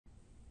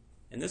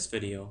In this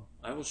video,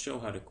 I will show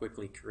how to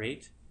quickly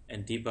create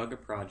and debug a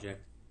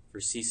project for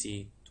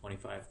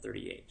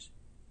CC2538.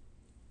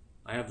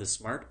 I have the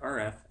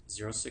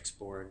SmartRF06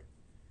 board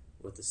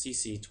with the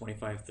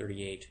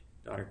CC2538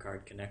 daughter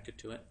card connected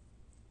to it,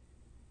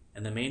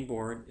 and the main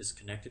board is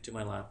connected to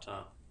my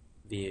laptop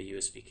via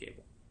USB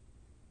cable.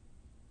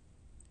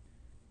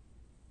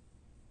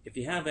 If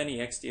you have any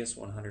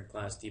XDS100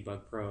 class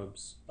debug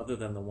probes other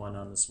than the one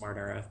on the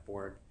SmartRF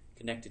board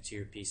connected to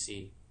your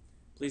PC,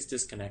 please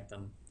disconnect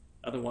them,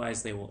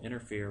 otherwise they will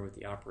interfere with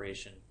the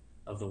operation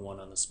of the one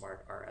on the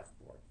SmartRF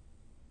board.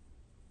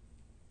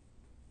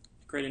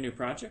 To create a new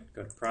project,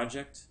 go to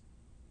Project,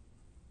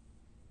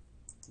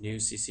 New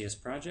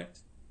CCS Project.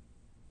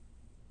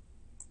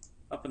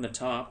 Up in the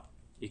top,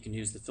 you can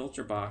use the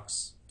filter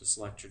box to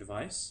select your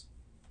device.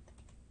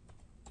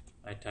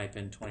 I type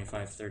in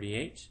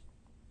 2538.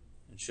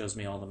 It shows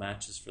me all the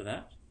matches for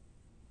that.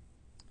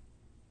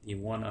 The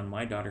one on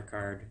my daughter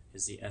card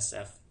is the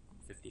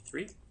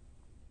SF53.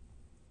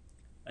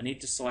 I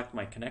need to select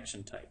my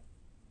connection type.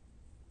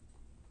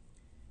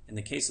 In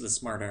the case of the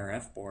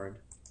SmartRF board,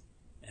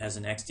 it has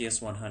an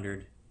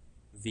XDS100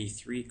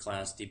 V3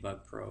 class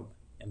debug probe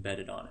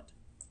embedded on it.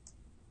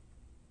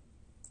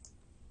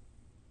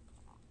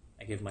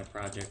 I give my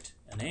project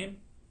a name,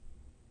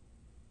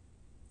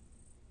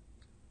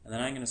 and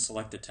then I'm going to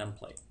select a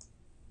template.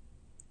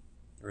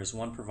 There is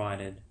one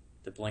provided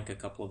to blink a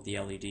couple of the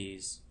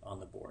LEDs on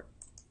the board.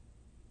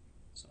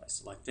 So I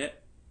select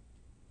it,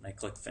 and I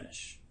click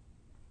Finish.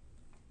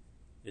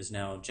 It has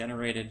now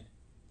generated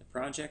the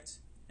project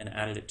and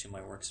added it to my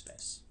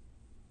workspace.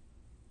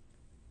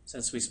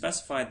 Since we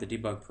specified the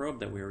debug probe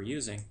that we were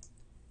using,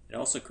 it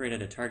also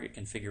created a target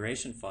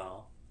configuration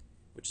file,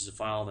 which is a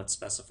file that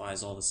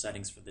specifies all the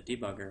settings for the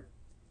debugger,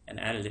 and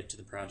added it to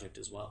the project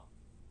as well.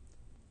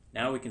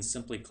 Now we can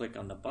simply click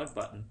on the Bug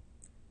button.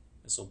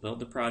 This will build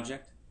the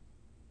project,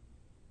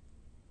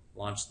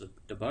 launch the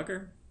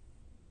debugger,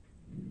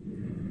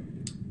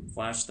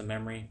 flash the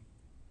memory,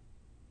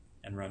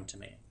 and run to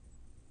main.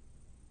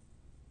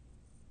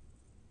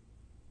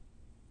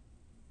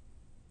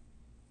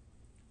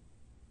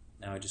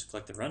 Now I just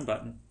click the Run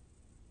button,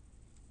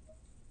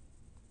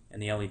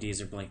 and the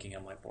LEDs are blinking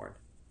on my board.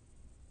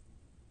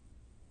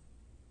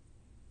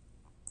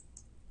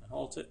 I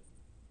halt it,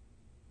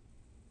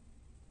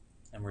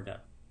 and we're done.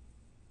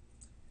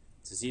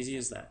 It's as easy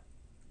as that.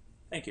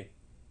 Thank you.